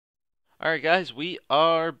Alright guys, we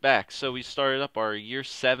are back. So we started up our year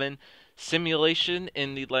 7 simulation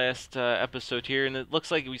in the last episode here, and it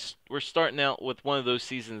looks like we're starting out with one of those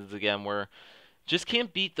seasons again where just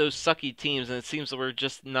can't beat those sucky teams, and it seems that we're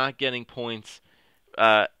just not getting points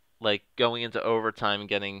uh, like going into overtime and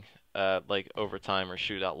getting like overtime or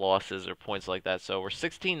shootout losses or points like that. So we're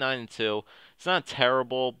 16-9-2. It's not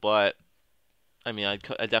terrible, but I mean, I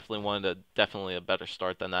definitely wanted definitely a better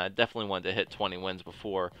start than that. I definitely wanted to hit 20 wins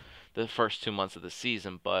before the first 2 months of the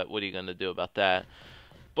season, but what are you going to do about that?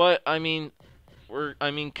 But I mean,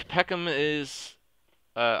 Peckham is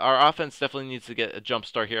our offense definitely needs to get a jump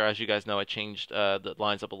start here. As you guys know, I changed the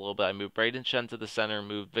lines up a little bit. I moved Braden Shen to the center,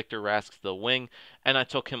 moved Victor Rask to the wing, and I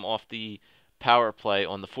took him off the power play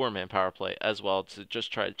on the four-man power play as well to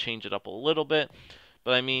just try to change it up a little bit.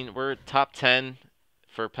 But I mean, we're top 10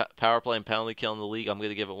 for power play and penalty kill in the league. I'm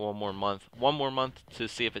going to give it one more month to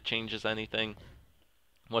see if it changes anything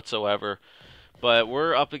whatsoever. But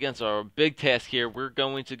we're up against our big task here. We're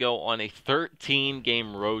going to go on a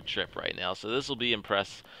 13-game road trip right now, so this will be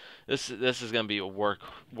impressive. This is going to be a work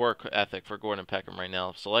ethic for Gordon Peckham right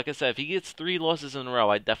now. So like I said, if he gets 3 losses in a row,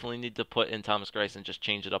 I definitely need to put in Thomas Greiss and just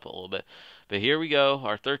change it up a little bit. But here we go,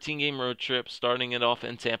 our 13-game road trip, starting it off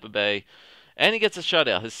in Tampa Bay. And he gets a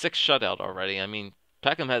shutout, his 6th shutout already. I mean,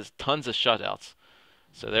 Peckham has tons of shutouts.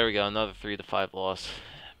 So there we go, another 3-5 loss.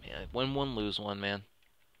 Man, win one, lose one, man.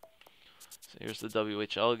 So here's the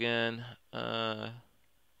WHL again.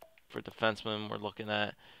 For defensemen, we're looking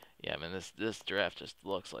at. Yeah, man, this draft just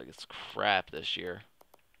looks like it's crap this year.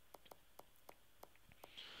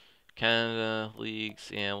 Canada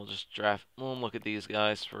leagues, yeah, we'll just draft. We'll look at these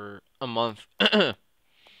guys for a month. Man,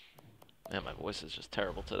 my voice is just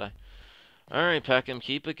terrible today. All right, Peckham,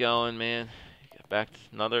 keep it going, man. Get back to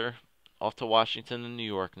another off to Washington and New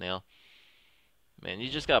York now. Man,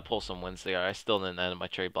 you just gotta pull some wins there. I still didn't end my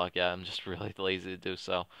trade block yet. I'm just really lazy to do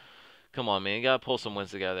so. Come on, man. You gotta pull some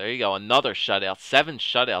wins together. There you go. Another shutout. 7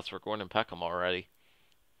 shutouts for Gordon Peckham already.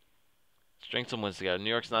 String some wins together.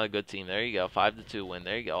 New York's not a good team. There you go. 5-2 win.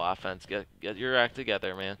 There you go. Offense. Get your act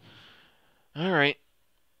together, man. All right.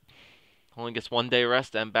 Only gets 1 day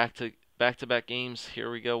rest and back-to-back games.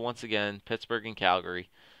 Here we go once again. Pittsburgh and Calgary.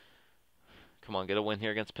 Come on, get a win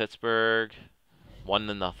here against Pittsburgh.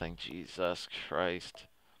 1-0. Jesus Christ.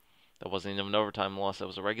 That wasn't even an overtime loss. That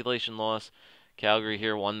was a regulation loss. Calgary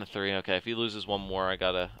here 1-3. Okay, if he loses one more, I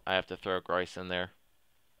have to throw Greiss in there.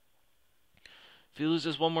 If he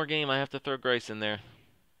loses one more game, I have to throw Greiss in there.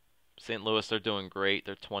 St. Louis, they're doing great.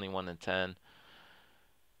 They're 21-10.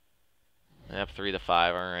 They have 3-5.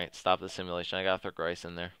 All right, stop the simulation. I gotta throw Greiss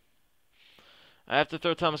in there. I have to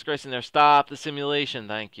throw Thomas Greiss in there. Stop the simulation.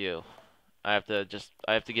 Thank you. I have to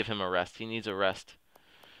give him a rest. He needs a rest.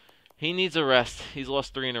 He needs a rest. He's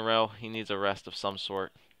lost 3 in a row. He needs a rest of some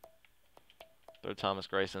sort. Throw Thomas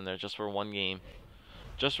Greiss in there just for 1 game.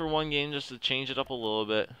 Just for 1 game, just to change it up a little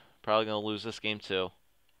bit. Probably going to lose this game too.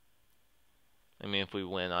 I mean, if we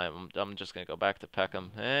win, I'm just going to go back to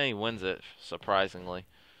Peckham. Hey, he wins it, surprisingly.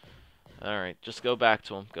 Alright, just go back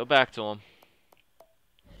to him. Go back to him.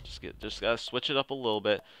 Just got to switch it up a little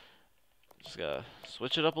bit. Just got to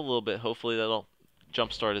switch it up a little bit. Hopefully that'll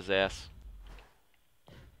jumpstart his ass.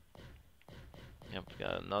 Yep, we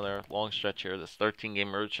got another long stretch here. This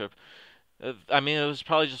 13-game road trip. I mean, it was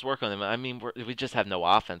probably just work on him. I mean, we just have no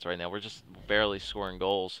offense right now. We're just barely scoring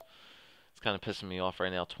goals. It's kind of pissing me off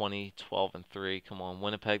right now. 20, 12, and 3. Come on,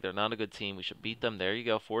 Winnipeg. They're not a good team. We should beat them. There you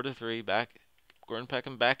go. 4-3. Back. Gordon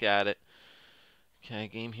Peckham back at it. Okay,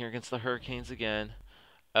 game here against the Hurricanes again.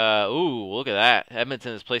 Ooh, look at that.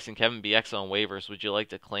 Edmonton is placing Kevin BX on waivers. Would you like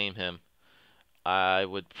to claim him? I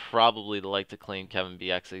would probably like to claim Kevin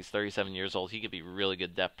BX. He's 37 years old. He could be really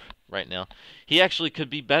good depth right now. He actually could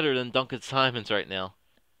be better than Duncan Simons right now.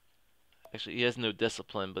 Actually, he has no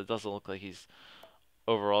discipline, but it doesn't look like he's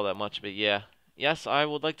overall that much. But yeah, yes, I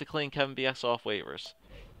would like to claim Kevin BX off waivers.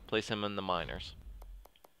 Place him in the minors.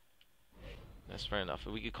 That's fair enough.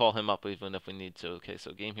 We could call him up even if we need to. Okay,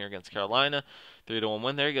 so game here against Carolina, 3-1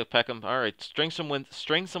 win. There you go, Peckham. All right, string some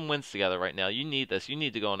wins together right now. You need this. You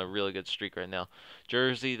need to go on a really good streak right now.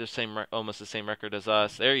 Jersey, almost the same record as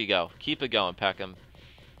us. There you go. Keep it going, Peckham.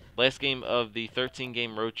 Last game of the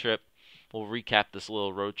 13-game road trip. We'll recap this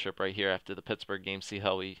little road trip right here after the Pittsburgh game. See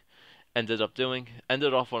how we ended up doing.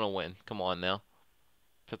 Ended off on a win. Come on now.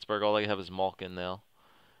 Pittsburgh, all they have is Malkin now.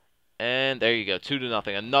 And there you go, 2-0.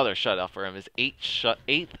 Another shutout for him. His eighth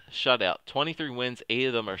shutout. 23 wins, 8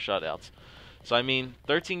 of them are shutouts. So I mean,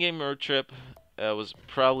 13-game road trip was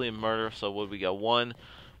probably a murder. So what we got? 1-1,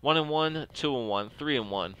 2-1,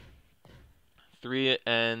 3-1,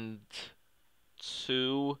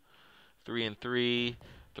 3-2, 3-3,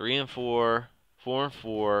 3-4,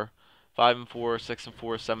 4-4, 5-4,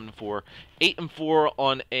 6-4, 7-4, 8-4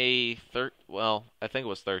 on a well, I think it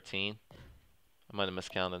was 13. I might have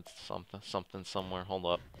miscounted something somewhere. Hold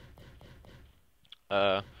up.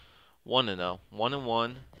 1-0,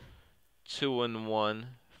 1-1, 2-1,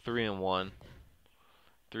 3-1,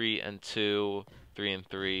 3-2,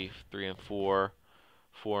 3-3, 3-4,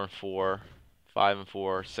 4-4, 5-4,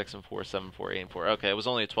 6-4, 7-4, 8-4. Okay, it was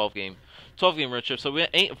only a 12 game road trip. So we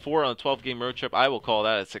went 8-4 on a 12-game road trip. I will call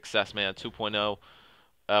that a success, man. 2.0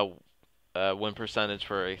 win percentage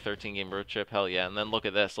for a 13-game road trip. Hell yeah! And then look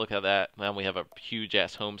at this, look at that. Man, we have a huge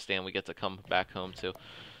ass homestand we get to come back home to.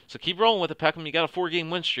 So keep rolling with it, Peckham. You got a 4-game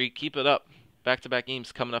win streak. Keep it up. Back-to-back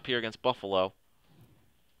games coming up here against Buffalo.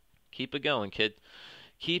 Keep it going, kid.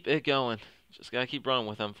 Keep it going. Just gotta keep running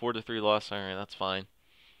with them. 4-3 loss. All right, that's fine.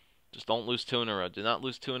 Just don't lose 2 in a row. Do not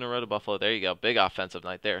lose 2 in a row to Buffalo. There you go. Big offensive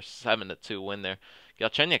night there. 7-2 win there.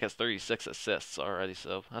 Galchenyuk has 36 assists already,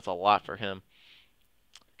 so that's a lot for him.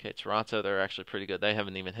 Okay, Toronto, they're actually pretty good. They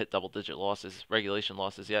haven't even hit double-digit losses, regulation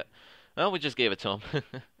losses yet. Well, we just gave it to them.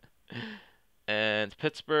 And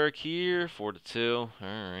Pittsburgh here, 4-2. All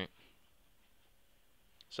right.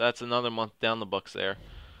 So that's another month down the books there.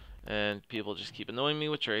 And people just keep annoying me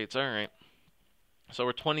with trades. All right. So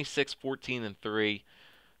we're 26, 14, and 3.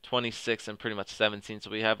 26 and pretty much 17. So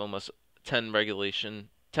we have almost 10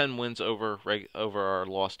 wins over our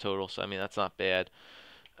loss total. So I mean that's not bad.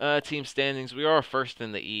 Team standings, we are first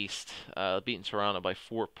in the East, beating Toronto by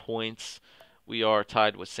 4 points. We are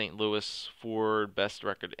tied with St. Louis for best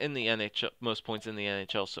record in the NHL, most points in the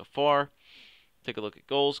NHL so far. Take a look at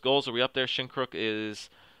goals. Goals, are we up there? Shinkrook is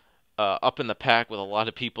up in the pack with a lot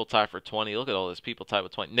of people tied for 20. Look at all those people tied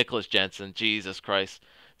with 20. Nicholas Jensen, Jesus Christ.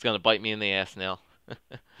 It's going to bite me in the ass now.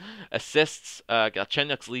 Assists,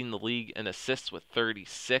 Galchenyuk's leading the league in assists with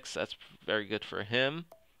 36. That's very good for him.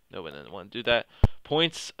 Nobody didn't want to do that.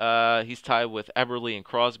 Points, he's tied with Eberle and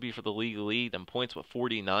Crosby for the league lead, and points with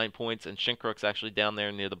 49 points. And Shinkrook's actually down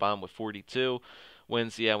there near the bottom with 42.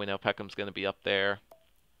 Wins, yeah, we know Peckham's going to be up there.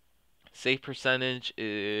 Save percentage,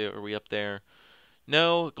 are we up there?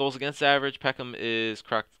 No. Goals against average, Peckham is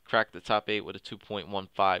cracked the top 8 with a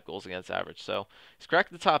 2.15 goals against average. So he's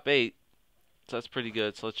cracked the top 8. So that's pretty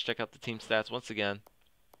good. So let's check out the team stats once again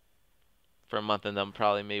for a month, and then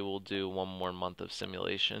maybe we'll do one more month of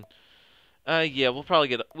simulation. Yeah,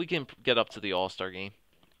 we can get up to the All-Star game.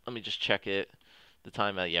 Let me just check it. The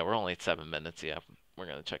time, yeah, we're only at 7 minutes. Yeah, we're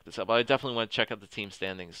gonna check this out. But I definitely want to check out the team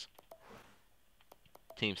standings.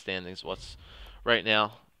 What's right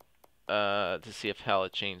now? To see how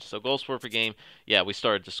it changed. So goals scored per game. Yeah, we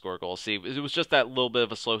started to score goals. See, it was just that little bit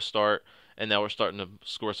of a slow start, and now we're starting to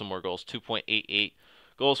score some more goals. 2.88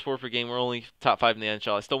 goals scored per game. We're only top 5 in the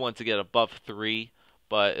NHL. I still want to get above 3,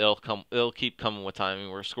 but it'll keep coming with time. I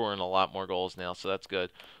mean, we're scoring a lot more goals now, so that's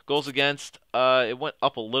good. Goals against, it went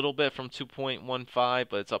up a little bit from 2.15,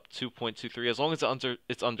 but it's up 2.23. As long as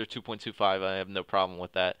it's under 2.25, I have no problem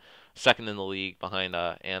with that. Second in the league behind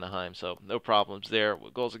Anaheim, so no problems there.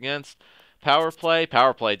 Goals against, power play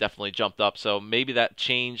definitely jumped up. So maybe that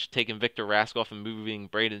change, taking Victor Raskoff and moving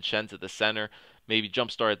Braden Shen to the center, maybe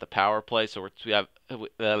jump-started the power play. So we have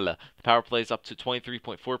the power play is up to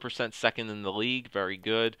 23.4%, second in the league, very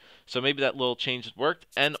good. So maybe that little change has worked.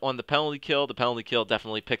 And on the penalty kill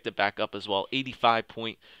definitely picked it back up as well,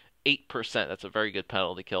 85.8%. That's a very good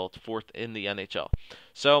penalty kill. It's 4th in the NHL.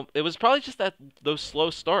 So it was probably just those slow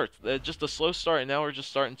starts, just a slow start, and now we're just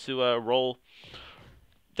starting to roll.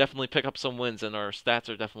 Definitely pick up some wins, and our stats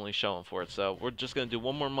are definitely showing for it. So we're just gonna do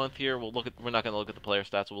one more month here. We're not gonna look at the player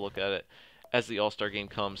stats. We'll look at it as the All-Star game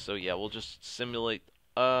comes. So yeah, we'll just simulate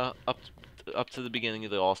up to the beginning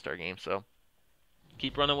of the All-Star game. So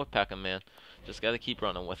keep running with Peckham, man. Just gotta keep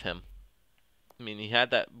running with him. I mean, he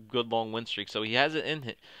had that good long win streak, so he has it in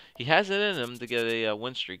him. He has it in him to get a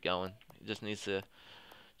win streak going. He just needs to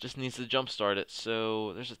jumpstart it.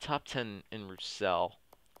 So there's a top 10 in Roussel.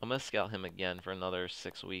 I'm gonna scout him again for another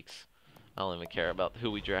 6 weeks. I don't even care about who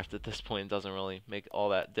we draft at this point. It doesn't really make all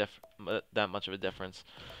that much of a difference.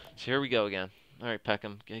 So here we go again. All right,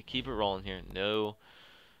 Peckham, keep it rolling here. No.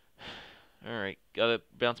 All right, gotta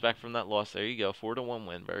bounce back from that loss. There you go, 4-1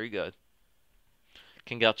 win. Very good.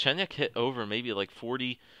 Can Galchenyuk hit over maybe like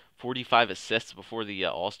 40, 45 assists before the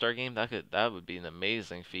All-Star game? That would be an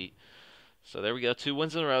amazing feat. So there we go, 2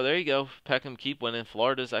 wins in a row. There you go. Peckham, keep winning.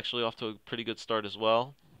 Florida's actually off to a pretty good start as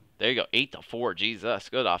well. There you go, 8-4. Jesus,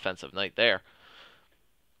 good offensive night there.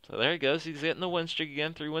 So there he goes. He's getting the win streak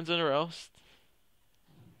again. 3 wins in a row.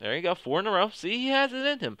 There you go, 4 in a row. See, he has it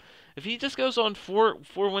in him. If he just goes on four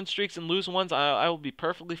win streaks and lose ones, I will be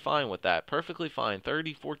perfectly fine with that. Perfectly fine.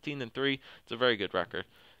 30, 14, and 3. It's a very good record.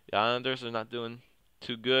 The Islanders are not doing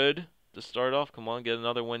too good to start off. Come on, get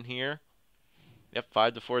another win here. Yep,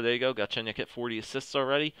 5-4. There you go. Galchenyuk hit 40 assists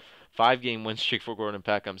already. 5-game win streak for Gordon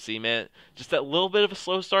Peckham. See, man, just that little bit of a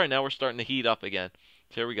slow start. Now we're starting to heat up again.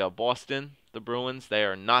 So here we go. Boston, the Bruins, they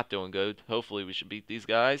are not doing good. Hopefully we should beat these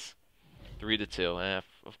guys. 3-2.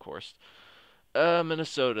 Of course.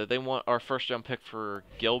 Minnesota, they want our first round pick for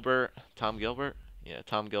Gilbert. Tom Gilbert? Yeah,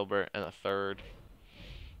 Tom Gilbert and a third.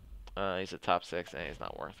 He's a top 6, and he's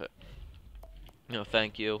not worth it. No,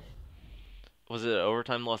 thank you. Was it an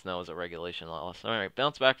overtime loss? No, it was a regulation loss. Alright,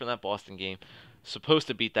 bounce back from that Boston game. Supposed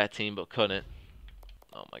to beat that team, but couldn't.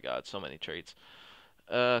 Oh my god, so many trades.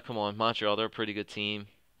 Come on, Montreal, they're a pretty good team.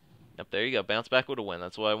 Yep, there you go. Bounce back with a win.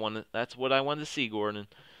 That's what I wanted to see, Gordon.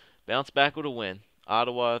 Bounce back with a win.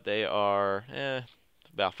 Ottawa, they are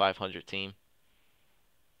about 500 team.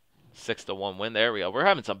 6-1 win. There we go. We're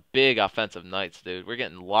having some big offensive nights, dude. We're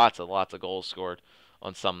getting lots of goals scored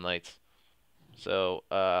on some nights. So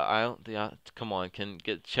come on, can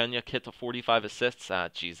get Chenyuk hit to 45 assists?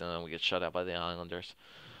 Jeez, and then we get shut out by the Islanders.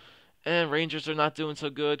 And Rangers are not doing so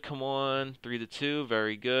good. Come on, 3-2,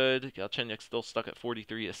 very good. Galchenyuk still stuck at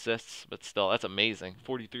 43 assists, but still, that's amazing.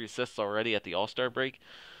 43 assists already at the All-Star break.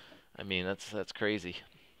 I mean, that's crazy.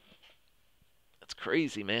 That's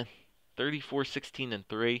crazy, man. 34, 16, and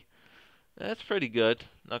 3. That's pretty good.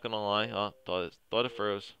 Not gonna lie. Oh, thought it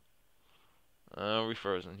froze. Are we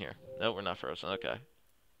frozen here? No, we're not frozen. Okay.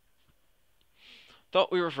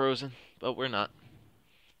 Thought we were frozen, but we're not.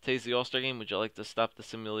 Today's the All-Star game. Would you like to stop the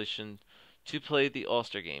simulation to play the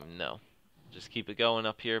All-Star game? No. Just keep it going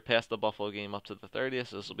up here past the Buffalo game up to the 30th.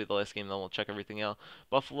 So this will be the last game. Then we'll check everything out.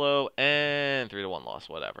 Buffalo and 3-1 loss.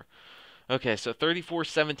 Whatever. Okay, so 34,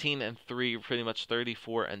 17, and 3. Pretty much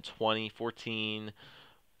 34 and 20. 14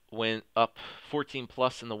 win up. 14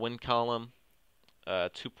 plus in the win column.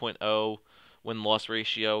 2.0 win-loss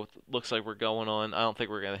ratio. Looks like we're going on. I don't think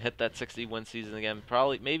we're going to hit that 60-win season again.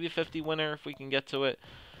 Probably, maybe a 50 winner if we can get to it.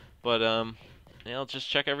 But, let's just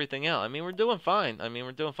check everything out. I mean, we're doing fine.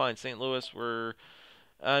 St. Louis,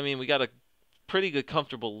 we got a pretty good,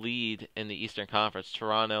 comfortable lead in the Eastern Conference.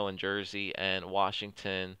 Toronto and Jersey and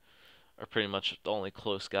Washington are pretty much the only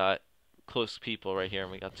close people right here.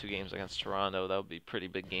 And we got 2 games against Toronto. That would be pretty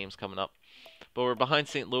big games coming up. But we're behind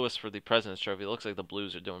St. Louis for the President's Trophy. It looks like the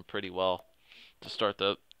Blues are doing pretty well to start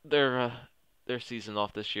their season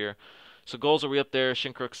off this year. So goals, are we up there?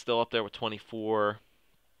 Shinkruk's still up there with 24.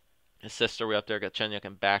 Assists, are we up there? Galchenyuk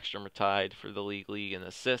and Backstrom are tied for the league in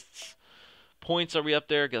assists. Points, are we up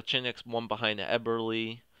there? Galchenyuk's 1 behind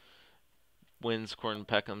Eberle. Wins, Gordon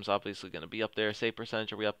Peckham's obviously going to be up there. Save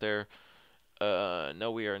percentage, are we up there?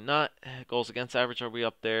 No, we are not. Goals against average, are we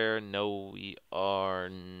up there? No, we are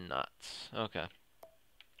not. Okay.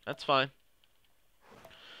 That's fine.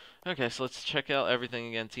 Okay, so let's check out everything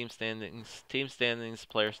again. Team standings,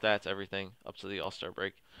 player stats, everything up to the All-Star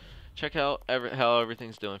break. Check out how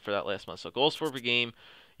everything's doing for that last month. So goals for per game,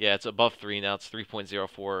 yeah, it's above 3 now. It's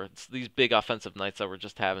 3.04. It's these big offensive nights that we're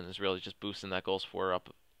just having is really just boosting that goals for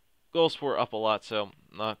up a lot, so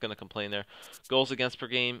I'm not going to complain there. Goals against per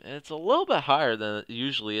game, it's a little bit higher than it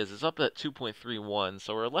usually is. It's up at 2.31,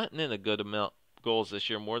 so we're letting in a good amount of goals this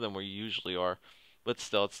year, more than we usually are. But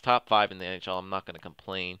still, it's top 5 in the NHL. I'm not going to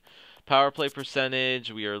complain. Power play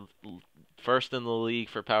percentage, we are first in the league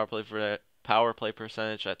for power play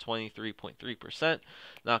percentage at 23.3%.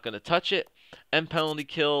 Not going to touch it. And penalty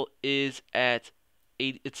kill is at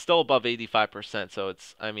 80, it's still above 85%, so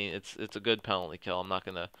it's a good penalty kill. I'm not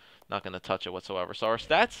gonna touch it whatsoever. So our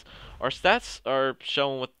stats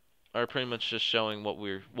are pretty much just showing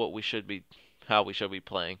how we should be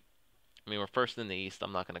playing. I mean, we're first in the East.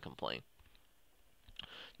 I'm not gonna complain.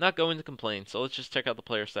 Not going to complain. So let's just check out the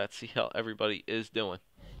player stats, see how everybody is doing.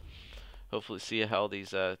 Hopefully, see how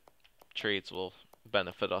these trades will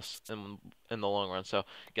benefit us in the long run. So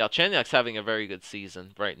Galchenyuk's having a very good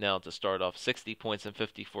season right now to start off. 60 points in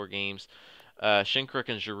 54 games. Shinkruk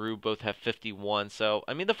and Giroux both have 51. So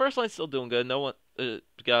I mean, the first line's still doing good. No one,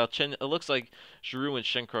 Galchenyuk. It looks like Giroux and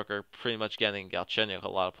Shinkruk are pretty much getting Galchenyuk a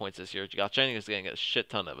lot of points this year. Galchenyuk is getting a shit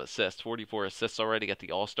ton of assists. 44 assists already at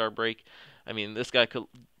the All-Star break. I mean, this guy could.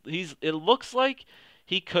 It looks like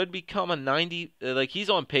he could become a 90. Like he's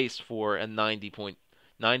on pace for a 90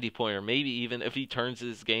 pointer. Maybe even if he turns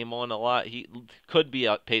his game on a lot, he could be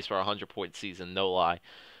at pace for a 100-point season. No lie.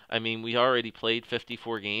 I mean, we already played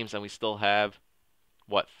 54 games, and we still have,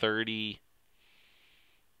 what, 30,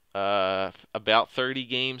 about 30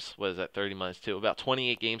 games. What is that, 30 minus 2? About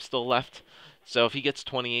 28 games still left. So if he gets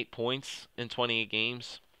 28 points in 28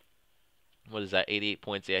 games, what is that? 88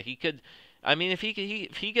 points. Yeah, he could. I mean, if he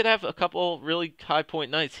could have a couple really high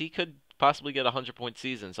point nights, he could possibly get a 100-point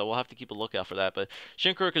season. So we'll have to keep a lookout for that. But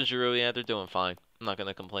Shinkruk and Giroux, yeah, they're doing fine. I'm not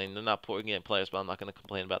gonna complain. They're not poor game players, but I'm not gonna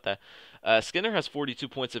complain about that. Skinner has 42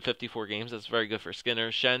 points in 54 games. That's very good for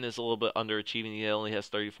Skinner. Shen is a little bit underachieving. He only has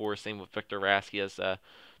 34. Same with Victor Rask. He has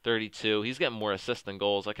 32. He's getting more assists than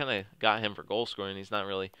goals. I kind of got him for goal scoring. He's not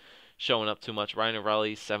really showing up too much. Ryan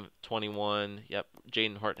O'Reilly, 21. Yep.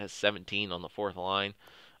 Jaden Hart has 17 on the fourth line.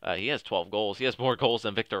 He has 12 goals. He has more goals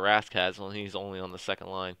than Victor Rask has when he's only on the second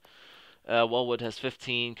line. Wellwood has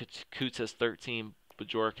 15. Coots has 13.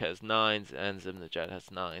 Bajork has 9. And Zimnajet has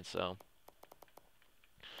 9. So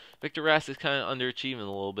Victor Rask is kind of underachieving a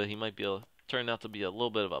little bit. He might turn out to be a little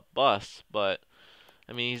bit of a bust, but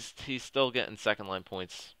I mean he's still getting second line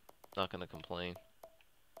points. Not going to complain.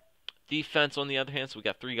 Defense, on the other hand, so we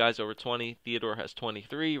got three guys over 20. Theodore has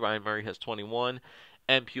 23, Ryan Murray has 21,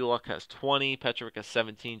 and Pulak has 20, Petrovic has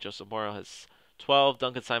 17, Joseph Morrow has 12,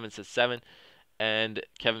 Duncan Simons has 7, and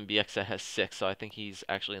Kevin Bieksa has 6. So I think he's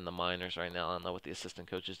actually in the minors right now. I don't know what the assistant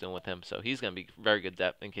coach is doing with him. So he's going to be very good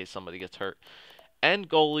depth in case somebody gets hurt. And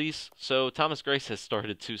goalies, so Thomas Grace has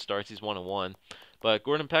started 2 starts. He's 1-1. But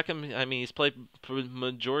Gordon Peckham, I mean, he's played for the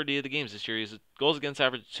majority of the games this year. He's goals against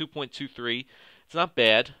average 2.23. It's not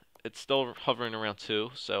bad. It's still hovering around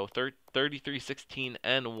 2. So 33, 16,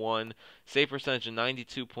 and 1. Save percentage of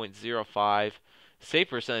 92.05. Save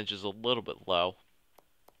percentage is a little bit low.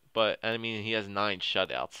 But, I mean, he has 9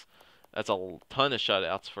 shutouts. That's a ton of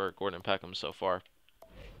shutouts for Gordon Peckham so far.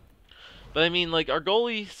 But I mean, like our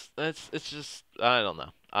goalies, it's just I don't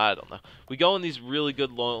know. I don't know. We go in these really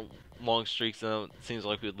good long streaks, and it seems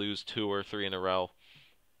like we'd lose 2 or 3 in a row.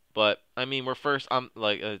 But I mean, we're first. I'm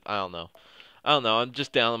like I don't know. I don't know. I'm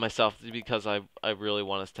just down on myself because I really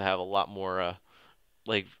want us to have a lot more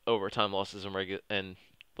like overtime losses and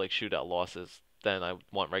like shootout losses than I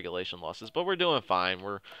want regulation losses. But we're doing fine.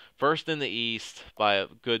 We're first in the East by a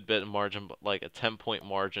good bit of margin, like a 10-point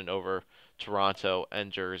margin over Toronto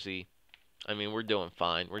and Jersey. I mean, we're doing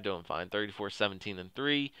fine. We're doing fine. 34, 17, and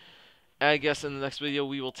 3. I guess in the next video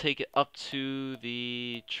we will take it up to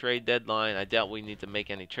the trade deadline. I doubt we need to make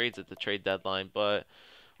any trades at the trade deadline, but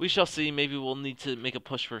we shall see. Maybe we'll need to make a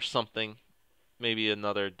push for something. Maybe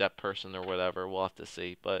another depth person or whatever. We'll have to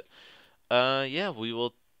see. But yeah, we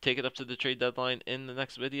will take it up to the trade deadline in the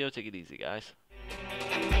next video. Take it easy, guys.